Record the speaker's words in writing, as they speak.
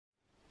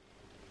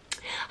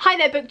Hi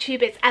there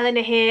BookTube, it's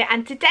Eleanor here,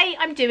 and today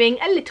I'm doing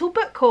a little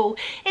book haul.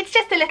 It's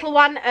just a little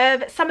one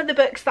of some of the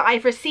books that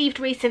I've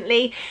received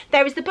recently.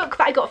 There is the book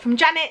that I got from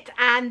Janet,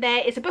 and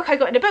there is a book I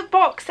got in a book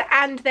box,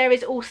 and there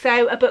is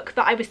also a book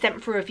that I was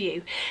sent for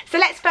review. So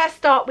let's first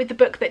start with the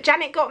book that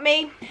Janet got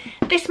me.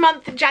 This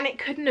month Janet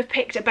couldn't have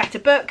picked a better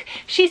book.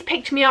 She's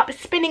picked me up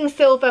Spinning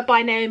Silver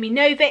by Naomi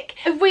Novik.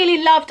 I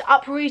really loved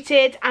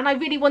Uprooted, and I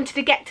really wanted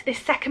to get to this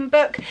second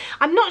book.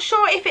 I'm not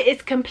sure if it is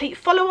a complete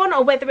follow-on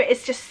or whether it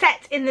is just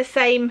set in the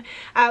same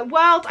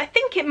world. I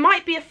think it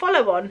might be a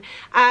follow-on.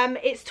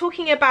 It's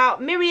talking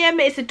about Miriam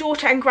is the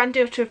daughter and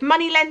granddaughter of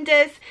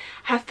moneylenders.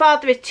 Her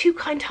father is too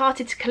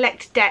kind-hearted to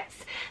collect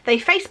debts. They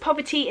face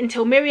poverty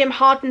until Miriam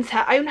hardens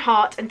her own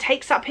heart and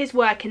takes up his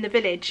work in the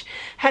village.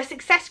 Her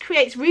success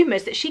creates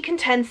rumours that she can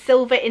turn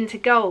silver into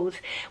gold,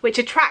 which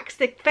attracts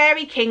the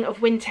fairy king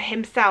of winter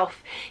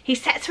himself. He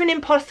sets her an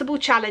impossible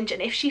challenge,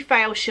 and if she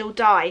fails, she'll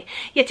die.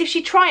 Yet if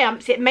she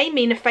triumphs, it may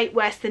mean a fate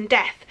worse than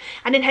death.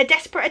 And in her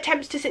desperate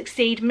attempts to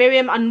succeed,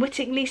 Miriam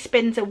unwittingly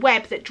spins a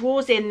web that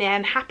draws in the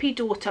unhappy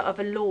daughter of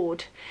a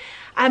lord.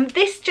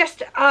 This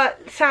just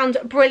sounds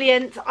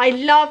brilliant. I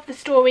love the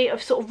story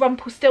of sort of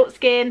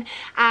Rumpelstiltskin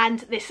and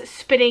this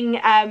spinning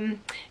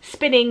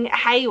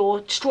hay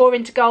or straw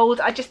into gold.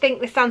 I just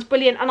think this sounds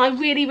brilliant, and I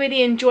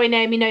really enjoy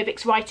Naomi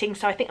Novik's writing,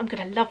 so I think I'm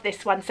going to love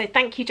this one. So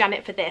thank you,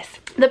 Janet, for this.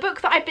 The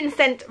book that I've been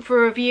sent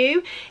for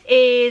review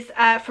is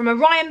from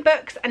Orion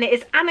Books, and it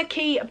is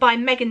Anarchy by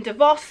Megan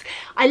DeVos.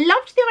 I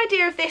loved the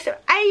idea of this,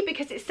 A,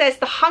 because it says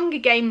The Hunger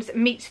Games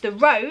meets The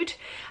Road,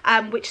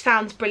 which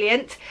sounds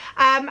brilliant,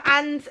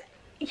 and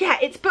yeah,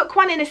 it's book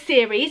one in a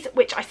series,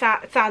 which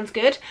sounds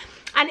good.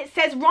 And it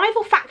says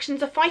rival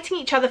factions are fighting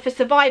each other for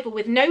survival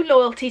with no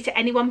loyalty to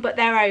anyone but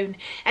their own.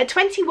 At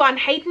 21,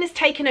 Hayden has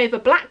taken over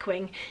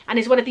Blackwing and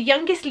is one of the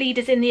youngest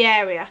leaders in the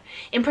area.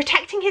 In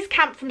protecting his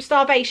camp from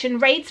starvation,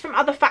 raids from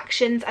other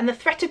factions, and the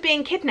threat of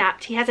being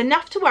kidnapped, he has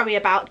enough to worry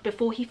about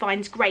before he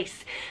finds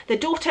Grace, the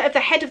daughter of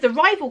the head of the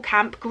rival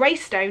camp,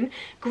 Greystone.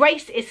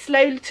 Grace is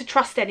slow to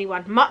trust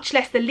anyone, much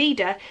less the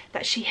leader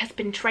that she has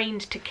been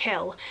trained to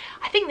kill.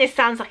 I think this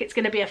sounds like it's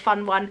going to be a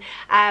fun one,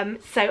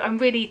 so I'm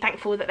really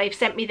thankful that they've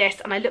sent me this,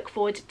 and I look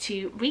forward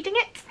to reading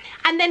it.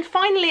 And then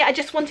finally, I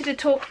just wanted to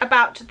talk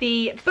about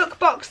the book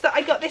box that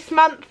I got this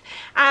month,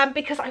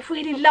 because I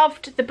really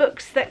loved the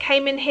books that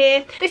came in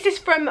here. This is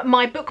from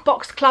my Book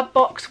Box Club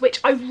box, which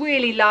I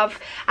really love,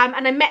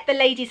 and I met the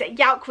ladies at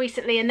Yalc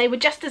recently, and they were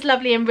just as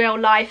lovely in real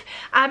life,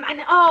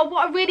 and oh,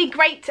 what a really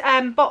great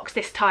box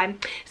this time.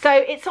 So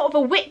it's sort of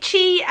a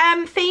witchy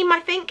theme, I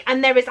think,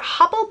 and there is a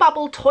Hubble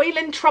Bubble Toil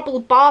and Trouble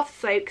bath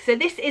soak. So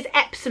this is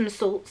Epsom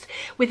salts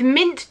with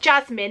mint,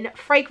 jasmine,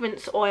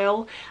 fragrance oil,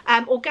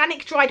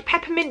 organic dried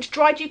peppermint,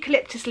 dried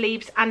eucalyptus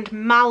leaves, and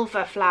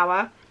malva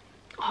flower.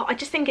 Oh, I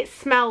just think it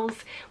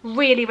smells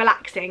really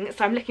relaxing,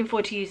 so I'm looking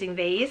forward to using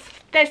these.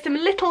 There's some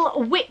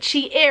little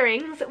witchy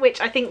earrings, which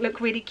I think look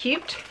really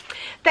cute.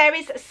 There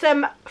is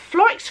some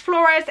Florix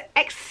Flora's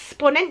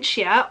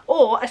Exponentia,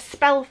 or A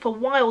Spell for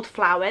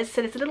Wildflowers.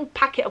 So there's a little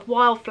packet of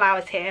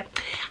wildflowers here,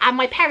 and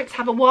my parents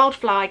have a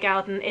wildflower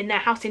garden in their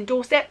house in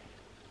Dorset,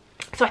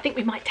 so I think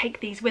we might take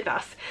these with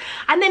us.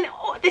 And then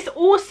this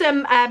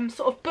awesome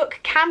sort of book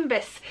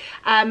canvas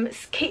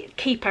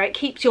keeper. It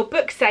keeps your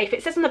book safe.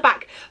 It says on the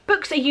back,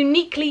 books are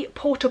uniquely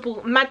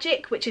portable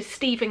magic, which is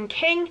Stephen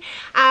King.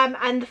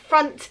 And the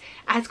front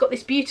has got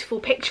this beautiful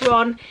picture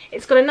on.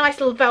 It's got a nice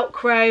little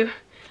Velcro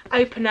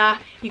opener.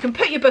 You can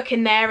put your book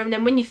in there, and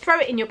then when you throw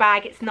it in your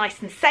bag, it's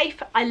nice and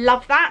safe. I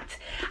love that.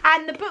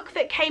 And the book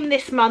that came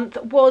this month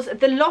was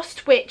The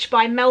Lost Witch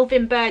by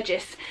Melvin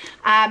Burgess,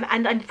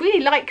 and I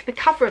really like the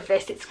cover of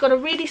this. It's got a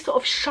really sort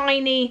of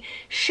shiny,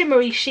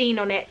 shimmery sheen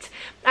on it,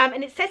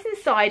 and it says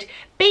inside,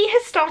 Bee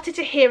has started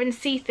to hear and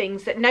see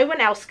things that no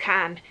one else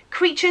can.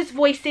 Creatures,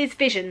 voices,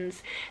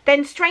 visions.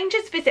 Then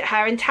strangers visit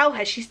her and tell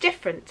her she's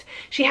different.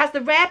 She has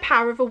the rare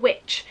power of a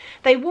witch.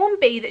 They warn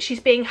Bee that she's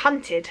being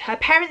hunted. Her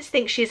parents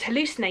think she is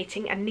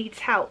hallucinating and needs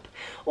help.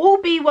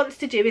 All Bee wants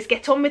to do is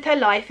get on with her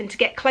life and to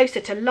get closer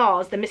to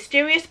Lars, the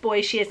mysterious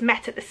boy she has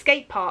met at the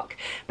skate park.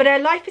 But her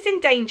life is in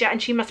danger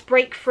and she must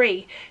break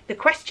free. The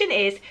question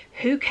is,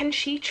 who can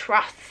she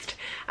trust?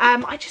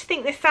 I just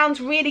think this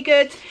sounds really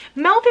good.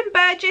 Melvin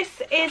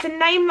Burgess is a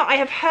name that I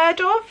have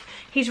heard of.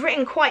 He's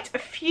written quite a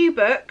few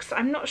books.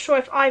 I'm not sure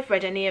if I've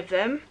read any of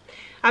them.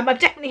 I've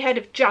definitely heard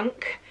of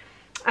Junk,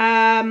 but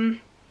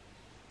I'm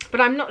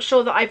not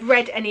sure that I've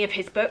read any of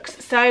his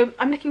books. So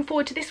I'm looking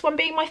forward to this one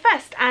being my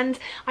first, and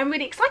I'm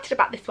really excited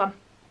about this one.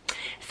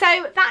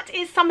 So that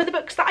is some of the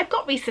books that I've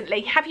got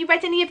recently. Have you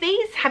read any of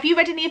these? Have you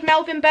read any of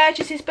Melvin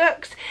Burgess's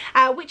books?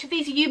 Which of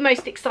these are you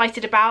most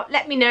excited about?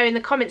 Let me know in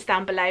the comments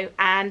down below,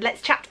 and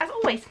let's chat as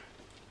always.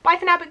 Bye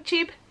for now,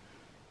 BookTube.